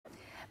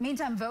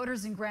Meantime,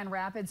 voters in Grand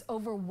Rapids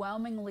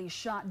overwhelmingly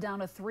shot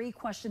down a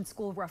three-question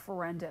school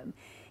referendum.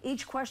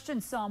 Each question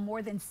saw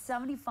more than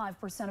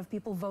 75% of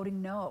people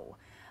voting no.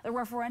 The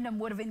referendum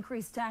would have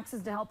increased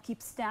taxes to help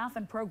keep staff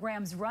and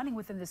programs running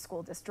within the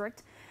school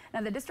district.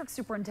 Now, the district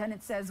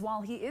superintendent says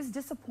while he is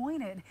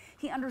disappointed,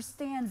 he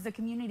understands the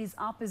community's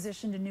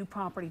opposition to new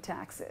property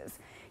taxes.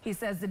 He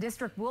says the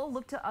district will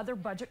look to other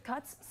budget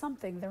cuts,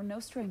 something they're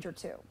no stranger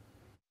to.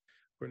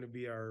 Going to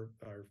be our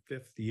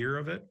fifth year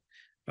of it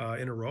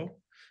in a row.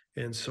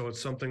 And so it's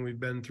something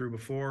we've been through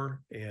before.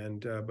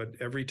 But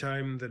every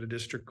time that a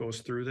district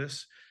goes through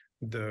this,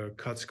 the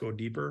cuts go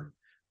deeper.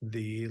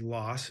 The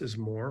loss is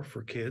more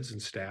for kids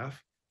and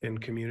staff and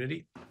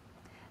community.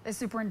 The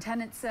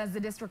superintendent says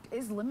the district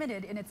is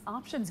limited in its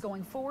options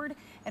going forward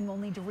and will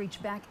need to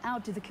reach back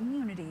out to the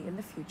community in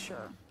the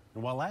future.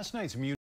 While last night's